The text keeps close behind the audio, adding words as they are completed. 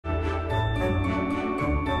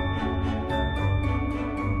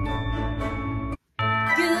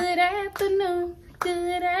afternoon.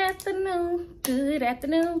 Good afternoon. Good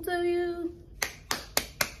afternoon to you.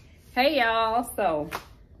 Hey y'all, so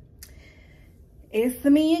it's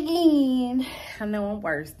me again. I know I'm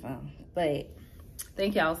worse, but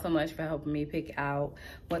thank y'all so much for helping me pick out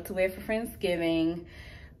what to wear for Friendsgiving.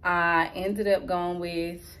 I ended up going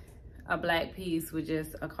with a black piece with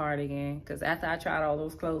just a cardigan, because after I tried all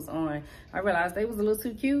those clothes on, I realized they was a little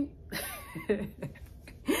too cute.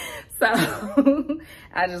 So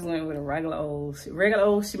I just went with a regular old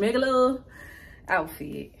schmiggle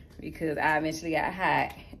outfit, because I eventually got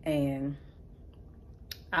hot and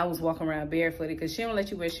I was walking around barefooted because she don't let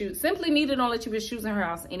you wear shoes. Simply Nita don't let you wear shoes in her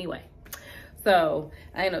house anyway. So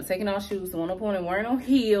I ended up taking off shoes, one up on and wearing no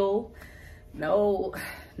heel. No,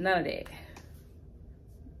 none of that.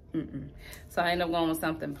 So I ended up going with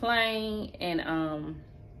something plain. And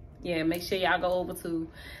yeah, make sure y'all go over to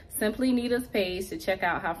Simply Nita's page to check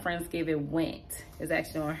out how Friendsgiving went. It's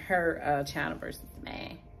actually on her channel versus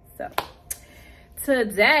mine. So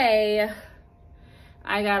today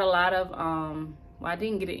I got a lot of well, I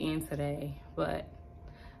didn't get it in today, but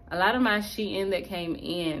a lot of my SHEIN that came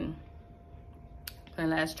in the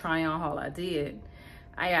last try on haul I did,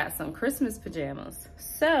 I got some Christmas pajamas.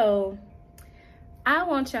 So I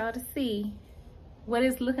want y'all to see what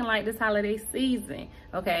it's looking like this holiday season.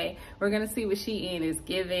 Okay, we're gonna see what SHEIN is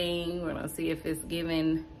giving. We're gonna see if it's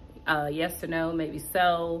giving yes or no, maybe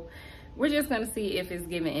so. We're just gonna see if it's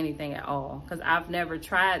giving anything at all, because I've never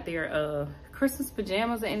tried their Christmas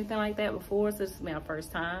pajamas or anything like that before, so this is my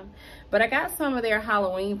first time. But I got some of their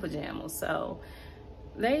Halloween pajamas, so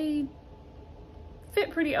they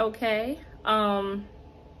fit pretty okay.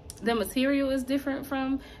 The material is different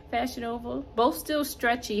from Fashion Nova. Both still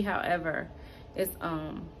stretchy, however. It's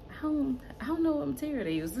I don't know what material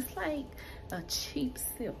they use. It's like a cheap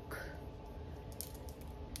silk.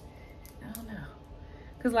 I don't know.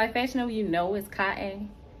 Cause like Fashion Nova, you know it's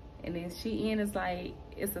cotton, and then SHEIN is like,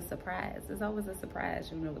 it's a surprise. It's always a surprise.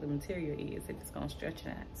 You know what the material is, if it's gonna stretch or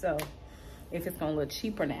not. So if it's gonna look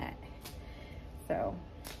cheap or not. So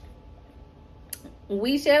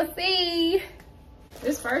we shall see.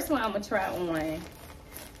 This first one I'm gonna try on.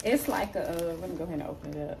 It's like a, let me go ahead and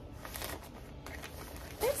open it up.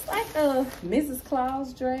 It's like a Mrs.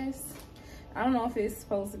 Claus dress. I don't know if it's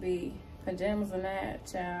supposed to be pajamas or not,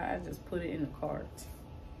 child. I just put it in the cart.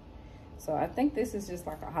 So I think this is just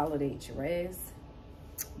like a holiday dress,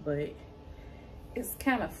 but it's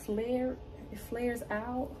kind of flared. It flares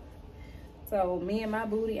out. So me and my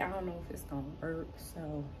booty, I don't know if it's gonna work.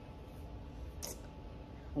 So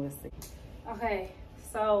we'll see. Okay,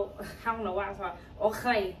 so I don't know why I thought,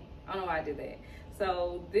 okay, I don't know why I did that.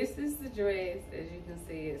 So this is the dress. As you can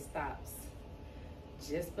see, it stops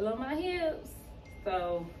just below my hips.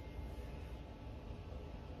 So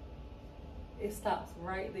it stops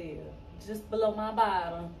right there, just below my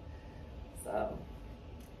bottom. So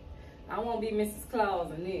I won't be Mrs.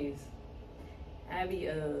 Claus in this. I be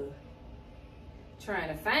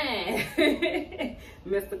trying to find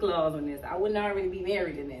Mr. Claus in this. I wouldn't already be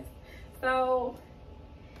married in this. So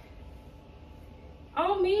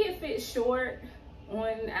on me, it fits short. On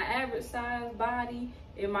an average size body,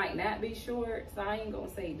 it might not be short, so I ain't gonna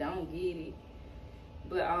say don't get it.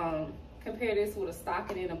 But compare this with a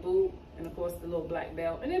stocking and a boot, and of course the little black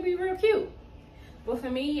belt, and it'd be real cute. But for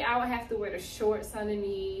me, I would have to wear the shorts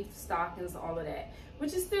underneath, stockings, all of that,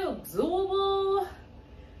 which is still doable,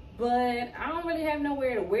 but I don't really have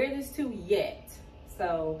nowhere to wear this to yet.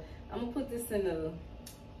 So I'm gonna put this in the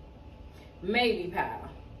maybe pile.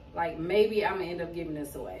 Like maybe I'm gonna end up giving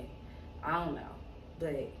this away. I don't know.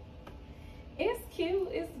 But it's cute,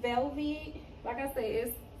 it's velvet. Like I said,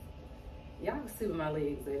 it's, y'all can see where my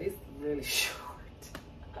legs are. It's really short.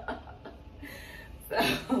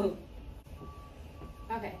 So,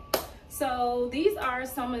 okay. So these are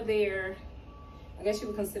some of their, I guess you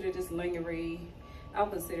would consider this lingerie. I'll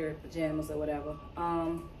consider it pajamas or whatever.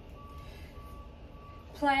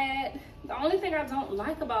 Plaid. The only thing I don't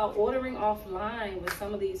like about ordering offline with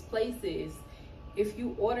some of these places, if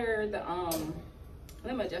you order the,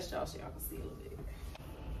 let me adjust y'all so y'all can see a little bit.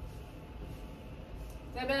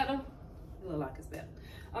 Is that better? It looks like it's better.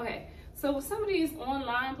 Okay, so with some of these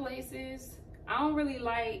online places, I don't really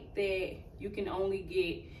like that you can only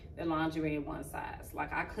get the lingerie in one size.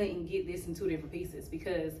 Like I couldn't get this in 2 different pieces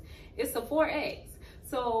because it's a 4X.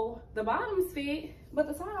 So the bottoms fit, but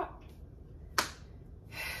the top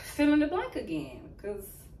fill in the blank again, because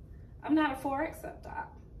I'm not a 4X up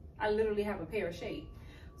top. I literally have a pear shape.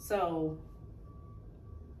 So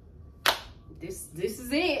this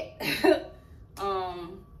is it.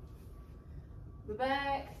 The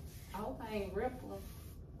back, I hope I ain't ripped them.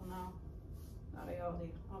 Oh, no, they all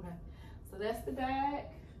did. Okay. So that's the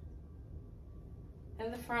back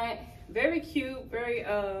and the front. Very cute, very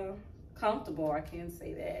comfortable. I can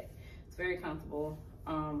say that. It's very comfortable.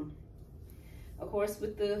 Of course,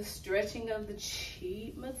 with the stretching of the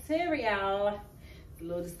cheap material, it's a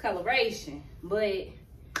little discoloration. But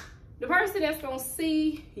the person that's gonna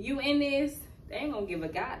see you in this, they ain't gonna give a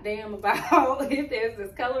goddamn about if there's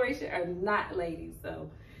discoloration or not, ladies. So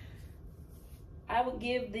I would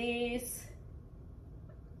give this,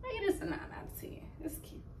 I give this a 9 out of 10. It's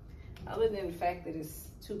cute. Other than the fact that it's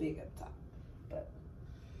too big up top. But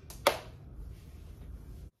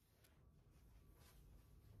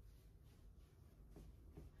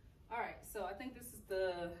all right, so I think this is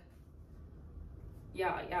the,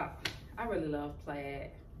 y'all, I really love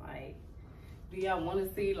plaid. Like, do y'all want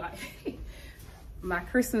to see like my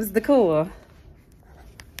Christmas decor?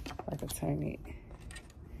 I can turn it.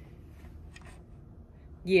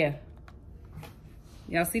 Yeah.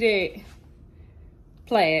 Y'all see that?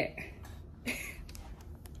 Plaid.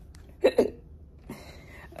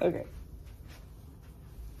 Okay.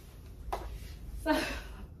 So,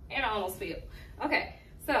 and I almost feel. Okay,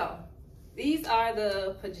 so these are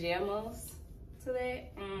the pajamas to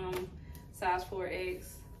that. Size 4X.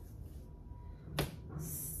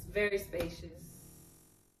 Very spacious.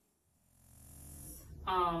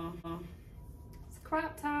 It's a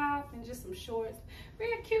crop top and just some shorts.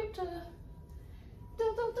 Very cute to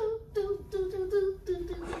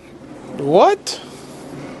What?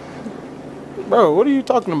 Bro, what are you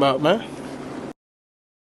talking about, man?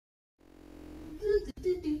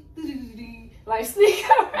 like sneak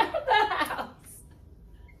around the house.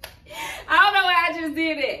 I don't know why I just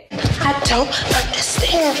did it. I don't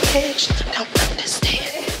understand, bitch. Don't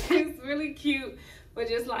understand. It's really cute, but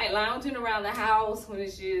just like lounging around the house when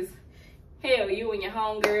it's just, hell, you and your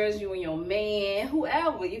homegirls, you and your man,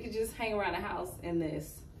 whoever, you could just hang around the house in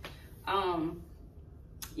this.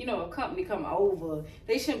 You know, a company come over,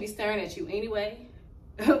 they shouldn't be staring at you anyway.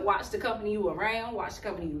 Watch the company you around, watch the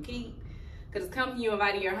company you keep. Because the company you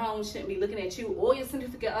invite in your home shouldn't be looking at you or your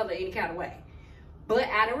significant other any kind of way. But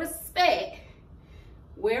out of respect,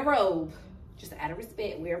 wear a robe. Just out of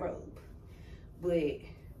respect, wear a robe. But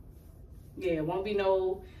yeah, won't be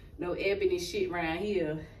no ebony shit around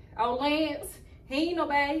here. Oh, Lance, he ain't no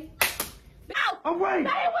babe. Oh, wait.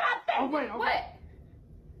 That ain't what I think. Oh, wait. What?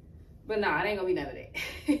 But nah, it ain't gonna be none of that.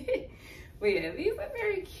 But yeah, these are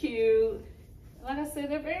very cute. Like I said,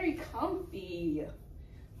 they're very comfy.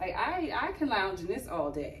 Like I can lounge in this all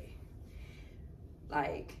day.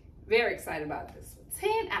 Like, very excited about this.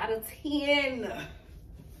 10 out of 10.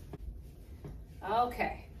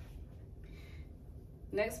 Okay.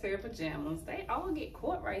 Next pair of pajamas. They all get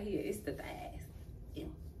caught right here. It's the thighs.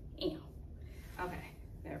 Ew. Okay,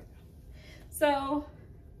 there we go. So,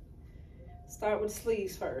 start with the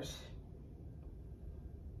sleeves first.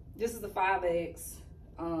 This is the 5X.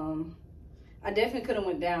 I definitely could have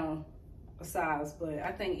went down a size, but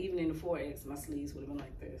I think even in the 4X, my sleeves would have been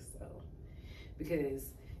like this. So,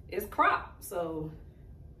 because it's cropped, so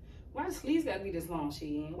why the sleeves gotta be this long,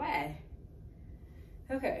 SHEIN? Why?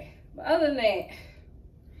 Okay, but other than that,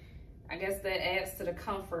 I guess that adds to the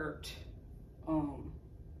comfort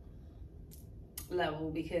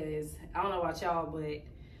level, because I don't know about y'all, but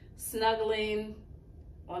snuggling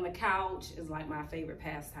on the couch is like my favorite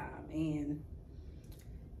pastime, and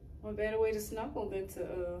what better way to snuggle than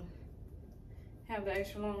to have the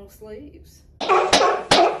extra long sleeves.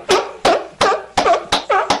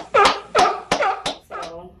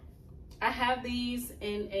 So I have these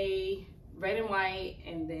in a red and white,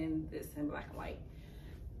 and then this in black and white.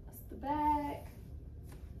 That's the back.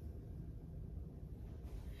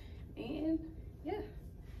 And yeah,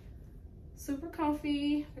 super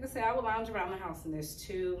comfy. Like I said, I would lounge around the house in this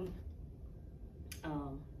too.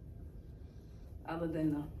 Other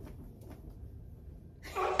than the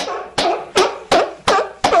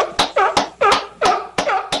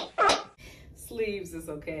sleeves is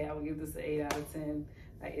okay. I would give this an 8 out of 10.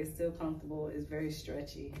 Like, it's still comfortable. It's very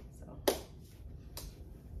stretchy. So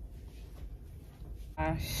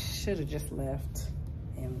I should have just left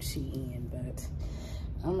SHEIN, but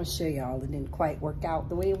I'm gonna show y'all it didn't quite work out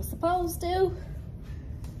the way it was supposed to.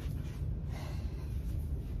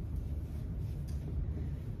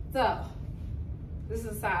 So this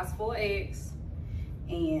is a size 4X,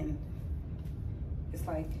 and it's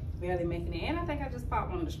like barely making it. And I think I just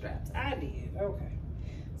popped one of the straps. I did. Okay.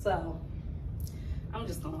 So I'm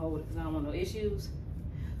just gonna hold it because I don't want no issues.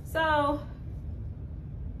 So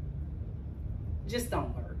just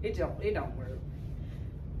don't work. It don't work.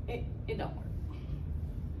 It don't work.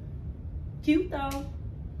 Cute though,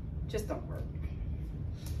 just don't work.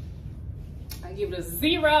 I give it a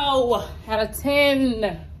 0 out of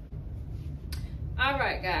 10. All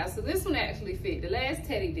right, guys, so this one actually fit. The last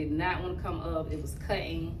teddy did not want to come up. It was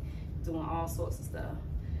cutting, doing all sorts of stuff.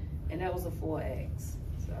 And that was a 4X.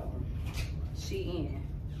 So, SHEIN.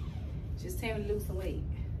 Just tell me to lose some weight.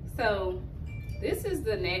 So, this is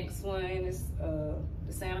the next one. It's the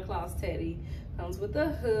Santa Claus teddy. Comes with a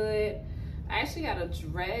hood. I actually got a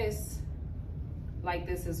dress like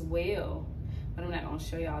this as well, but I'm not gonna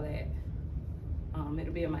show y'all that.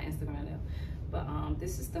 It'll be on my Instagram now. But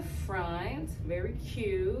this is the front, very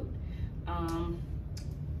cute.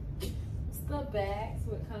 It's the back,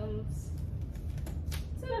 so it comes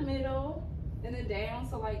to the middle and then down.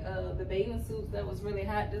 So like the bathing suits that was really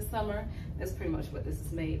hot this summer, that's pretty much what this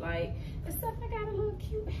is made like. Except I got a little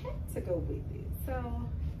cute hat to go with it. So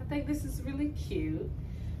I think this is really cute.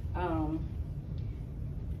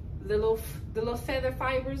 The little feather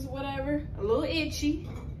fibers, whatever, a little itchy.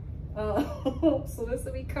 So this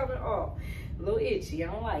will be coming off. A little itchy, I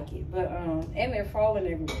don't like it, but and they're falling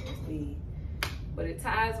everywhere. See, but it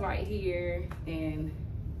ties right here, and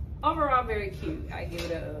overall very cute. I give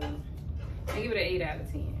it an 8 out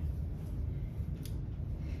of 10.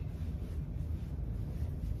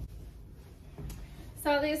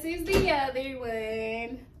 So this is the other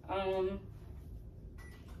one.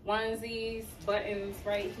 Onesies, buttons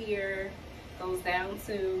right here, goes down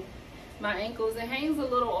to my ankles. It hangs a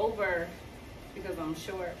little over because I'm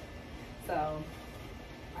short. So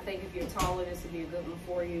I think if you're taller, this would be a good one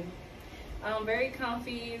for you. Very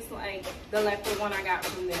comfy. It's like the leopard one I got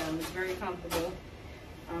from them. It's very comfortable.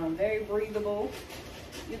 Very breathable.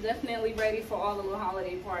 You're definitely ready for all the little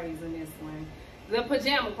holiday parties in this one. The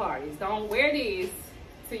pajama parties. Don't wear these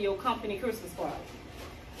to your company Christmas party.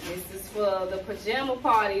 This is for the pajama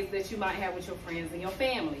parties that you might have with your friends and your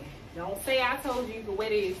family. Don't say I told you you could wear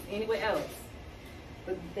this anywhere else.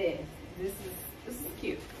 But this is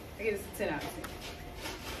cute. I give this a 10 out of 10.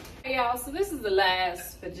 Hey y'all, so this is the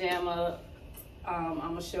last pajama I'm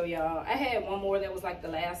gonna show y'all. I had one more that was like the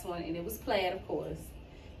last one, and it was plaid, of course.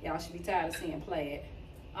 Y'all should be tired of seeing plaid.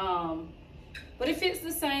 But it fits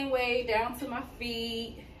the same way down to my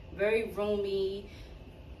feet. Very roomy.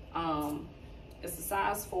 It's a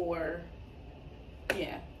size 4.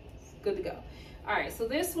 Yeah, it's good to go. All right, so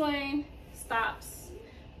this one stops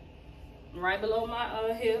right below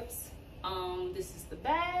my hips. This is the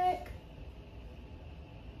back.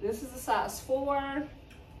 This is a size 4.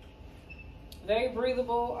 Very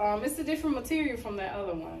breathable. It's a different material from that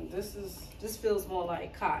other one. This feels more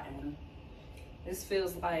like cotton. This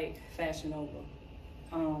feels like Fashion Nova.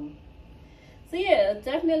 So yeah,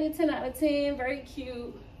 definitely a 10 out of 10. Very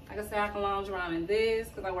cute. Like I said, I can lounge around in this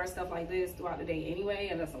because I wear stuff like this throughout the day anyway,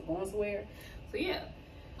 unless I'm going somewhere. So yeah,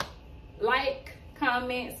 like,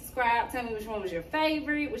 comment, subscribe. Tell me which one was your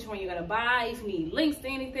favorite, which one you're gonna buy. If you need links to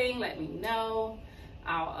anything, let me know.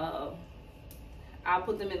 I'll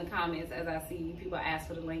put them in the comments as I see people ask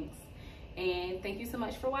for the links. And thank you so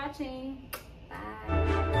much for watching. Bye.